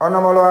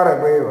Onomolo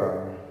aregbewa.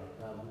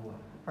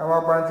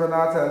 Awa pancho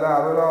na tela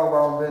abelo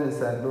wa beni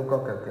sendo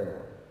kokeke.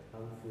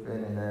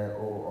 Beni ne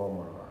o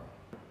omolo.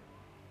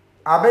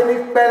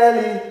 Abeni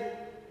peleli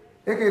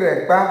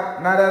ikirekpa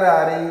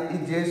nadarari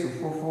ijesu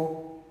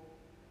fufu.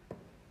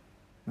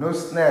 No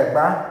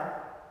snegba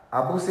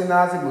abusi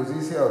nasi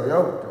bozisi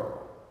orioto.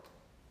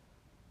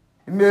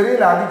 Mary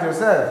labi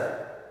Joseph.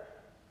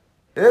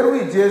 Eru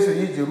ijesu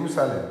yi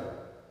Jerusalem.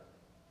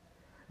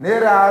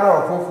 Nera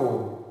aro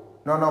fufu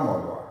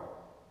nonomolo.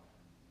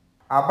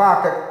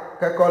 Aba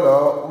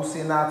kekolo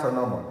usi na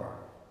tonomolo.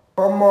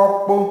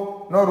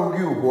 Pomokpo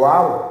norugi ugo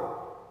awo.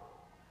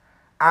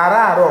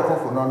 Ara aro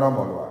fufu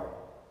nonomolo.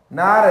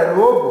 Nare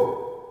lobo.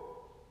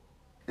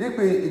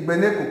 Ikwi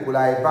igbene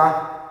kukula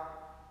iba.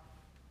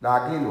 La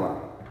gilwa.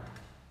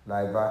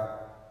 La iba.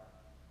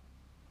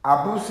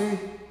 Abusi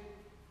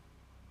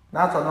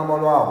na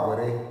tonomolo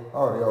awere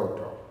ori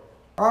auto.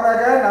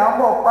 Onage na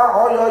mo pa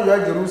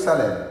oyo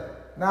Jerusalem.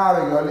 Na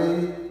awe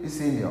yoli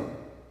isinio.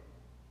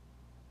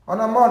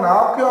 Ona mo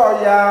na oke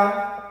oya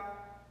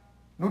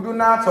nudu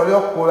na tori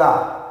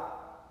okola.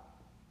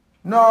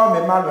 No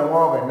me malwe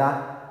wo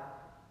na.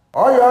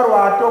 Oyo ru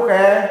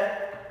atoke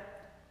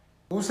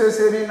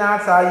useseri na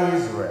ata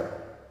Israel.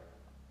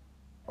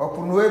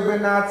 Opunu egbe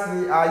na ati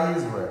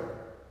Israel.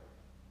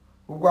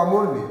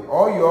 Ugwamolmi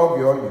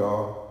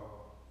oyo.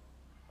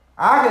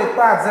 Age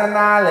pa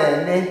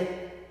zenale ni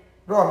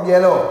ro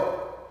mielo.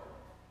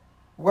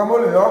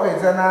 Ugwamolmi oge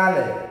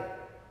zenale.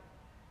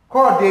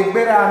 Ko de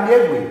gbera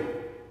miegwe.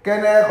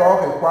 Kene ko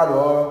ke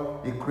kwalo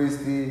i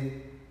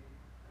Kristi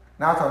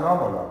na to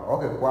nomolo o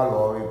ke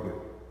kwalo igbe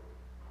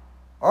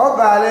o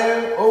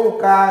bale o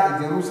ka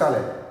i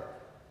Jerusalem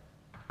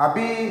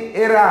abi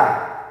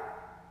era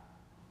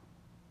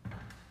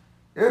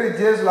eri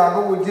Jesu la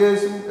go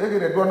Jesu e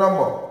ke do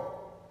nomo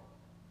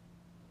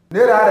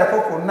nera re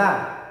popo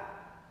na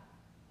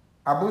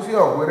abusi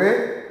ogwere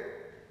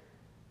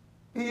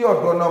iyo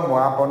do nomo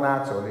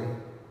abona tori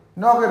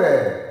no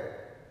gere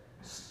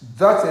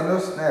zote no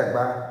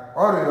snegba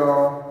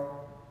Orio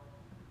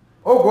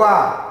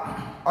Ogwa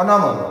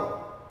Onomolo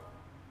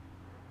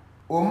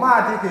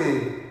Oma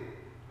dike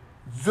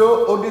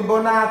Zo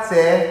odibona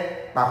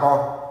te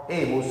Bako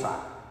Musa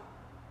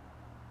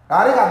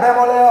Ari ka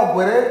bemole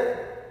ogwere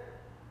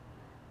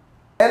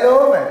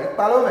Elome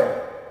ikpalome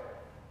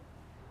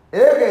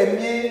Ege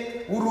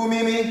mi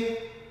urumimi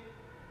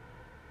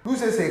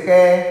Nuse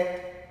seke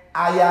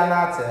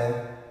ayanate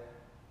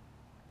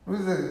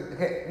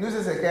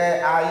Nuse seke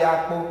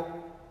ayakpo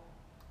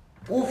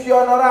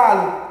Ufionora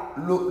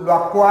lo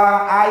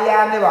akwa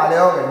aya ne vale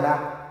ogena.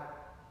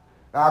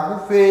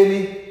 Agu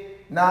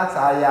feli na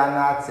aya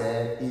na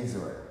te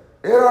Israel.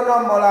 Ero no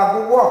mola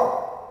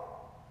guwo.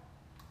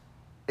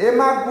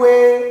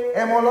 Emagwe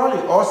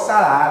emololi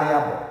osala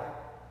ariabo.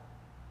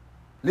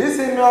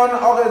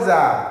 Lisimeon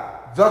ogeza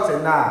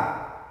zotena.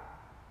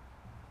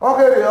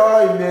 Ogere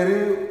o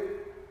imeri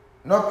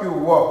noki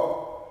uwo.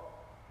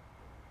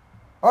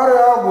 Ore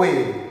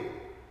ogwe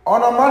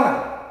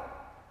onomana.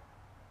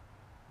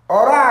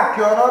 Ora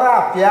ki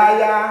onora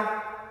piaya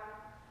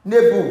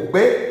nebu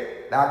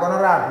gbe la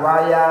gonora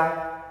duaya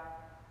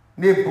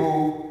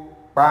nebu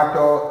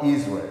pato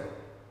Israel.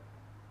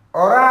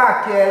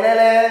 Ora ki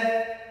elele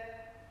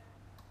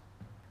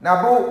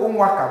nabu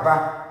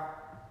unwakaba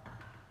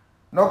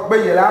no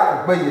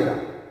gbeyela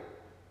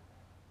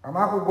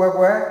amaku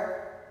gwegwe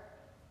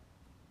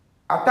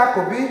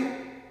atakobi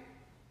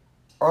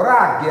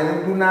ora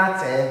gelu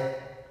dunate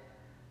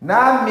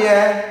na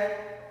mie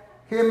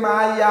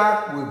kemaya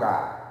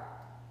kwiba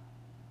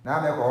na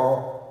me ko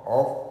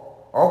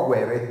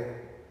ogwere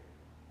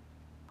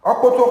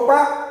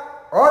opotopa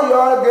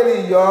oyo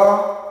geli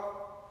yo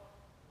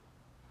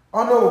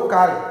ono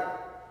ukari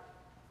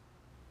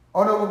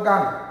ono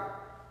ugan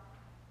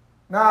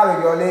na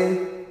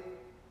regole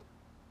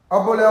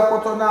obole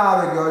opoto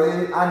na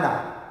regole ana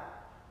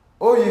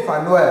oyi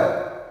Fanuel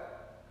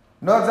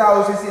noza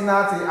osisi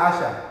nati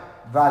Asha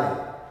Valley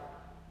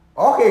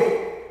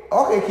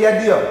okay kia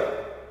dio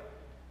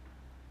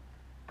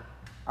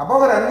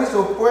abogara ni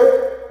so pwe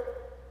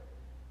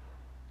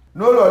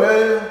no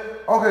lole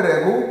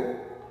ogeregu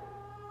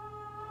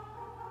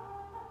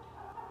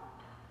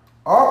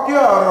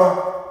okioro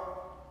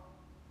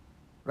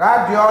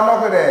radio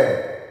nogere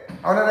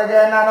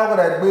onege na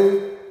nogere gbe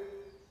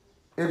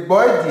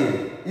egbo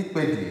edie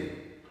ipedie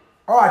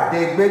o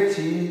adegbe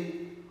chi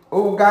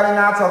o gari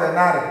na to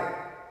renare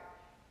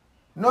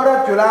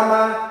nore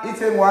tulama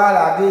ite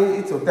mwala gi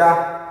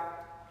itota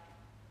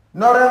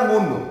nore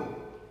munu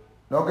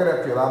nogere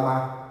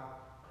tulama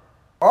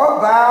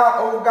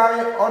Oba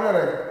ogami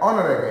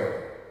honorege.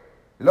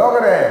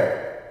 Logere.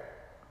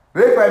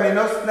 Refa mi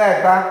no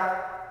snegba.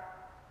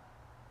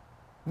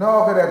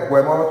 No gere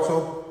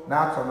gwemoto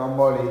na to no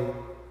moli.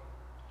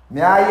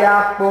 Mi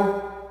aya po.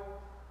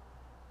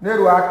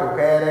 Neru ato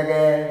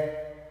kerege.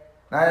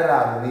 Na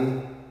era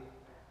ni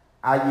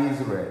ayi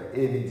Israel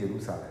eni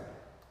Jerusalem.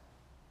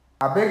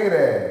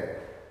 Abegere.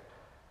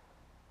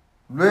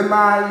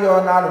 Lema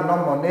yo na lo no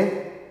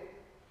mone.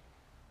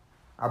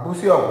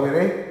 Abusi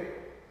ogwere.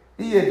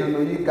 iye dono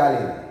yi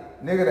Galilee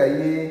negra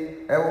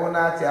yi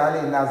ewuna ti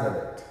ali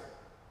Nazareth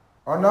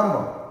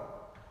onomo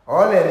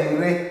ole ni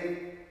re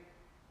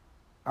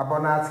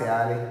abona ti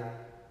ali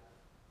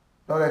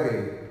toleke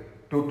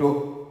toto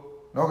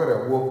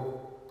nogere wo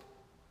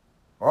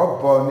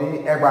obo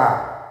ni egba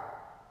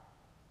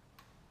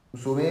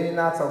usome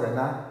na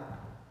togena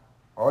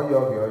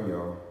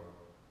oyo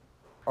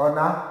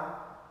ona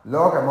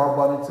lo ke mo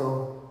bonito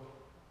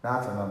na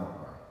tona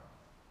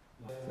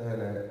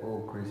ele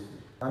o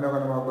Kristo ana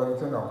kono mo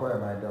bonito na ko e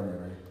ma do mi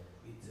re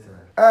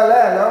ele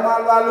lo ma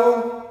lalu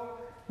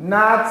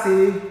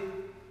nati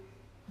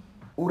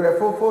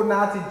urefofo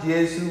nati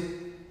Jesu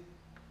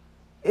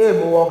e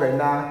mo wo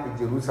na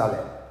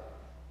Jerusalem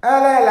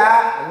ele la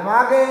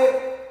mage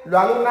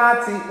lalu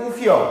nati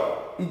ufio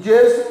I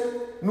Jesu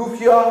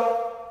nufio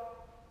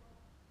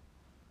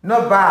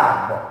no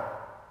babo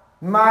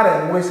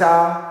mare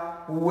mwesa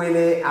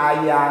wele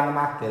aya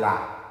makela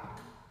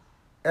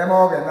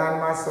emo ge nan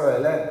maso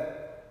ele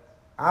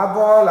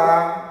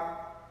abola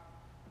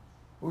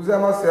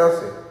uzemo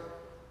selse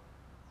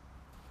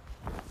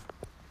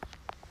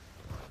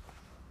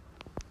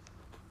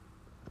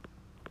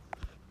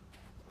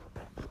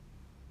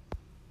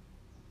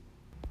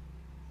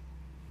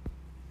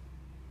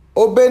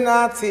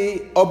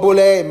obenati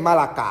obole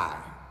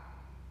Malakai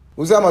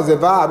uzemo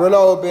zeva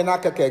rolo obena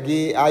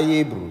kekegi ayi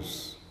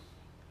Hebrews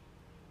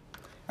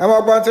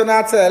emo bonto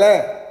na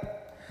tele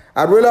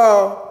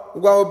arwelo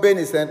ugwa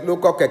obeni St.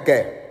 Luke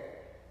keke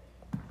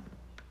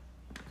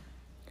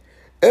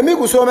emi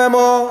kuso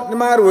memo ni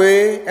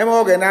marwe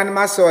emo ge na ni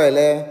maso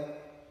ele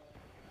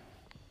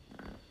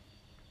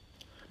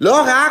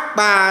lo ga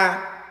pa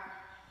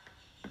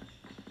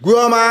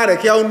guoma re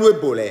ke onu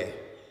ebole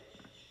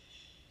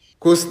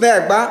ko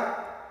snegba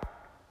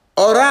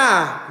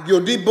ora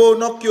yodibo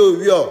no ki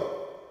oyo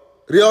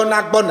rio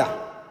na gbona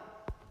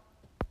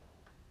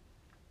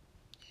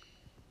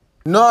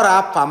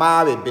nora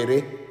fama bebere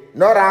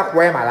nora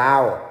kwe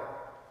malao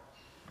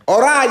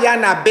ora ya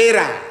na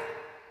bera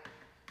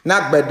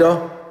na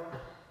gbedo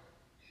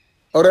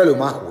ora lo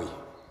mahwe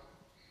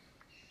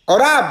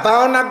ora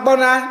ba na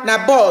gbona na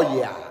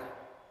boya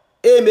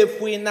e me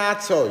fui na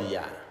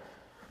toya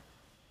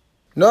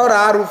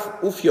nora aru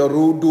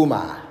ufioru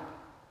duma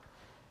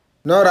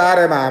nora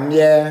are ma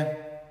mie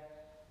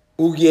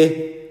ugie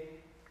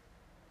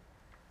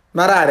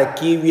marare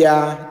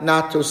kiwia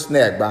na to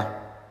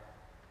snegba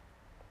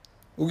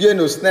ugie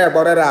no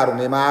snegba rere aru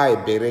ni ma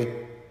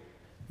ebere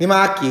ni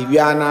ma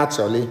kiwia na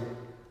chole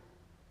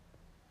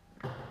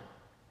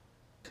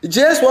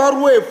Jesu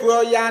oru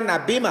efu ya na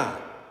bima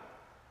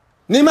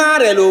ni ma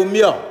re lo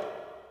mio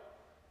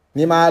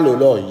ni ma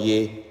lo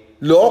ye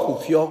lo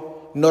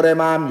kufio nore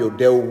ma mio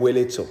de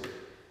weleto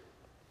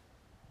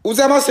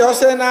uzemo se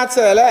ose na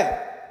tele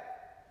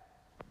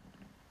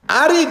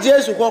ari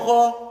Jesu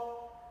koko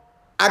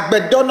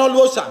agbedono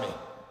lo same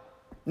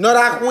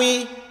nora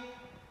hui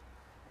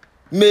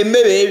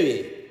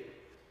memebewe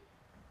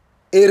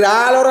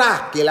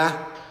iralora kila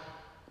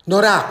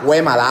nora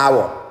we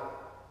malawo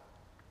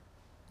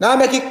na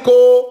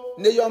mekiko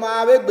ne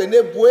yoma begbe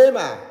ne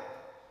buema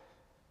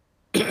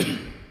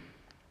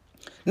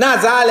na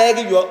zale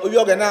gi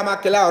yo ge na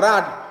makela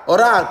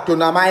ora to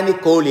na mai ni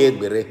ko le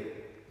egbere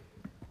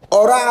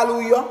ora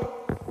aluyo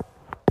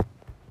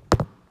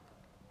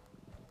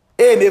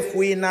e me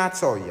fui na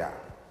toya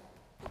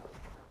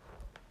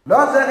lo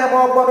se ke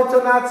mo gbo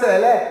to na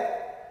tele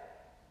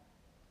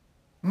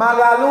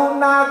malalu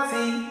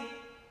nati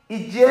I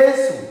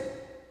Jesu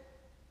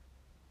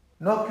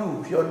no ki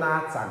ufio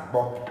na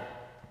tagbo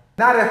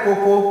na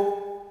refofo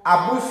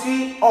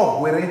abusi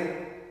ogwere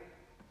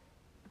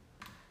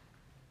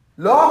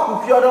lo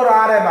kufio do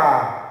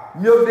areba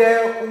miode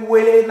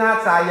uwele na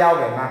ta ya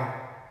wena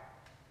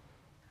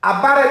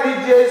abare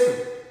bi Jesu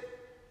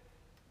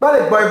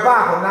bale boy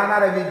ba ko na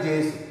re bi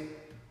Jesu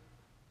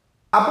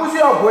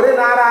abusi ogwere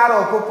na ara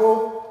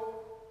ofofo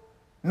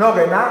no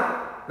gena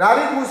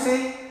rari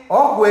kusi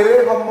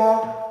ogwere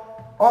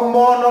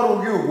omo no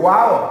rugi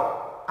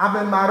ugwao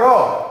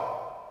amemaro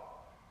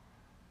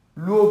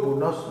luobu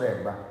no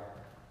snegba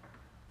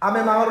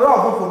amemaro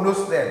ofofo no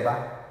snegba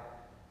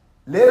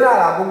lera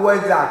la bu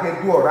weza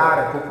ke du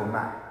orare ofofo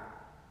na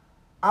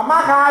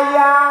amaka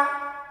ya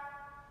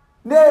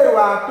neru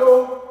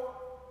ato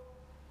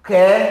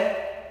ke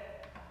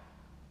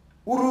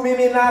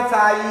urumimi na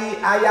tayi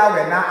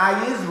ayawe na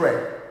ayi Israel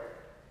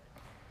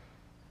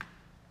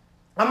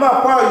ama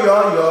kwa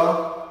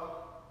yo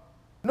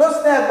no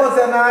snegba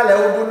se na le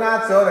udu na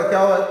te ore ke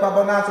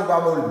pabo na to gwa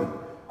molmi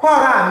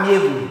kora mi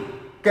ewu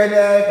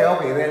kene ke o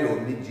kere lo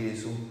ni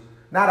Jesu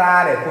na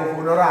rare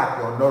fofu no ra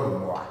ke onoru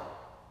moa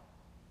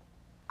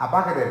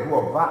abake de du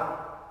ova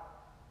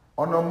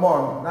ono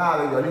mon na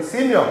le yo ni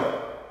Simeon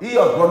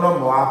iyo gono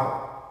moa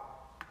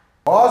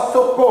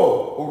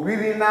osoko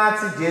oriri na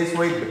ti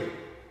Jesu egbe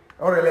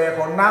orele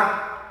ko na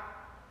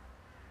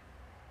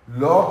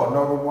lo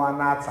onoru moa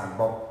na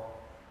tagbo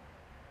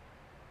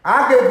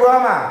ake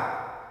buama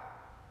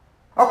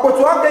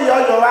okotu oke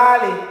yo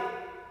wale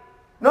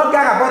no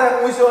caga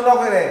por un so no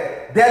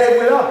que dele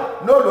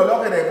wilo no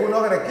lo que bu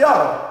no que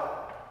kioro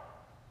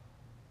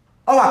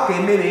o wa ke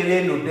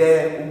mere no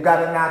de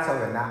ugare na so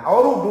na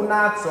oru du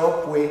na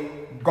so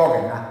kwe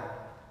gogena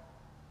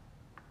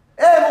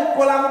e bu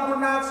kola mu du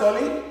na so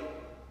li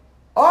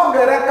o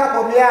gere ka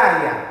ko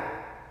biaya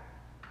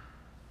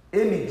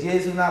emi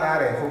Jesu na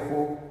rare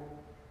fofo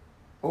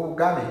o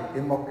gami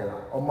e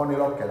mokela o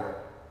monilokela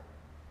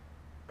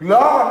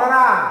glo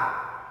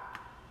na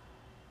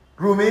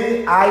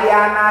Rumi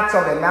ayana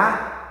tsogena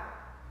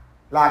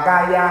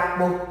laga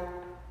yakpo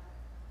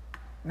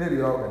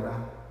neri ogena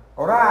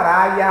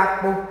ora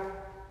yakpo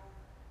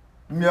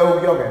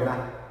mieu yogena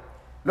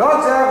lo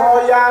se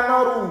go ya no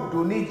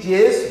rudu ni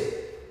Jesu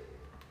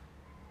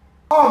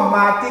o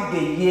ma ti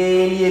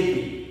geye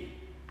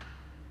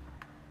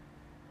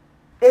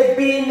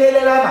ebi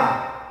nelelama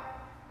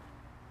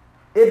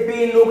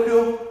ebi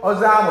lokyo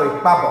ozamo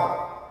ipabo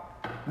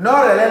no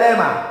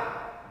relelema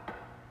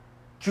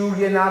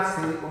Julie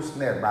Nazi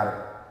usner bar.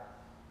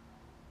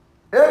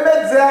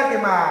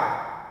 Emedzagima.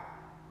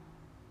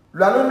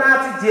 Lanu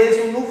Nazi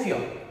Jesu nufio.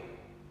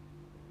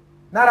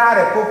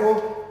 Narare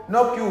koko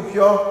no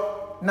kiufio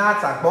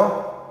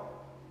natsagbo.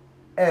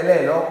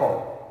 Ele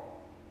loko.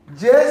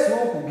 Jesu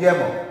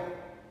kugiemo.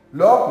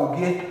 Lo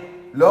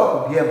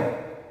kugiemo.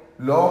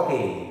 Lo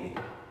ke.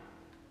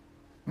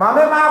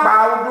 Mame ma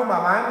ba uduma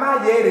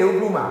ma yere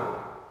uduma.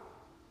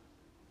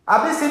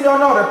 Abisi mi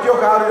ono re pio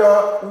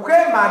kario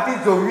uke mati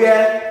zo wie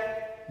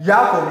ya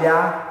ko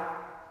bia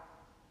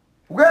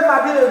uke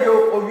mati le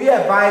yo o wie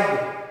Bible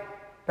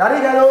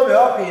tari ga lo be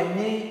o pe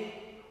ni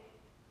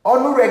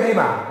onu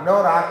regima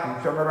no ra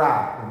ki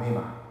chonora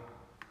umima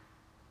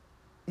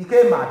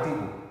ike mati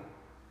go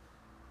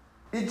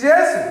I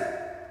Jesu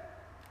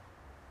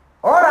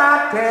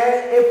ora ke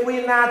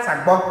efui na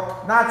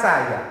tagbo na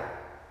taya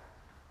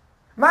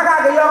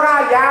maga ge yo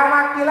ga ya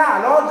makila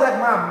lo je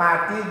ma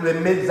mati le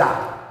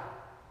meza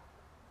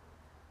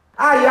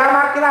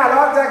Ayama kila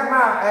lo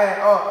zegma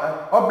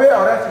obe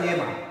ore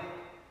fiema.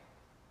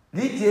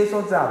 Li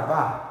Jesu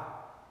zava.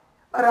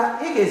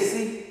 Ora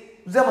igesi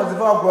zemo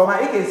ziva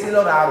ogoma igesi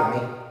lo ra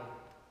arumi.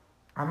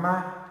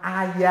 Ama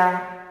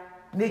aya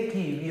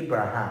neki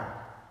Abraham.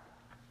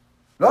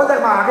 Lo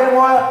zegma ke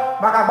mo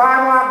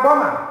makaba mo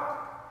agboma.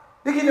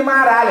 Dikini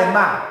mara ale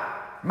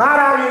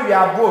mara wi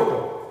ya boto.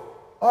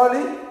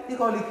 Oli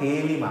ikoli ke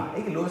elima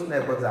ikilo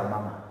sne boza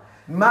mama.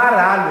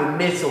 Mara lo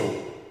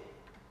meso.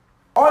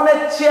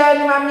 One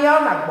chen mamia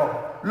nagbo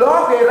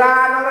lo ke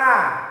ra nora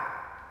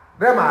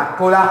rema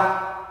kola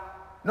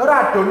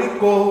nora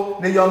toniko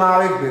ne yoma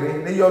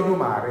wegbere ne yodu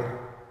mare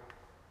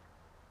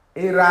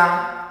era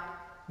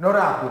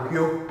nora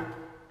akokio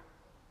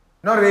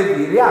nora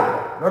ebiria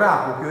nora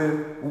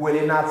akokio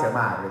uwele na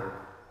temare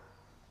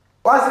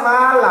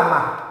wasma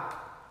lama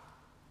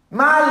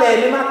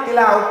male ni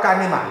makila o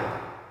kanima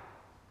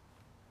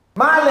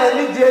male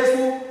ni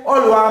Jesu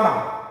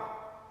oluama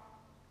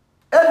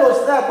Elo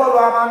sta polo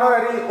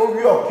amanori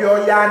ovi okio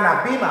ya na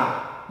bima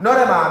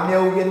nore ma mi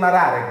ovi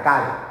marare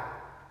kali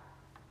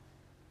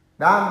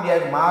dam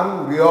ye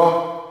maru rio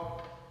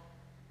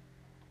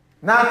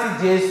nati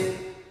Jesu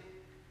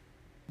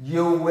ye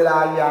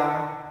wela ya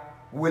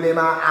wele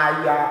ma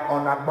aya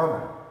onagbona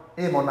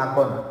e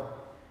monagbona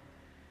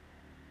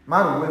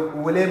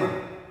maru wele ma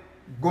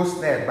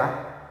gosne ba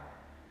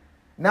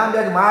nam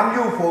ye ma mi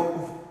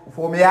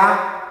fo mia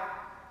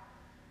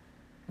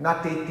na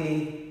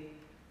tete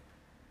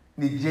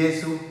ni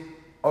Jesu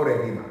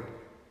already ma.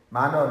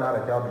 Mana na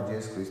ra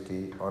Jesu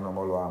Christi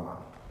onomolo ama.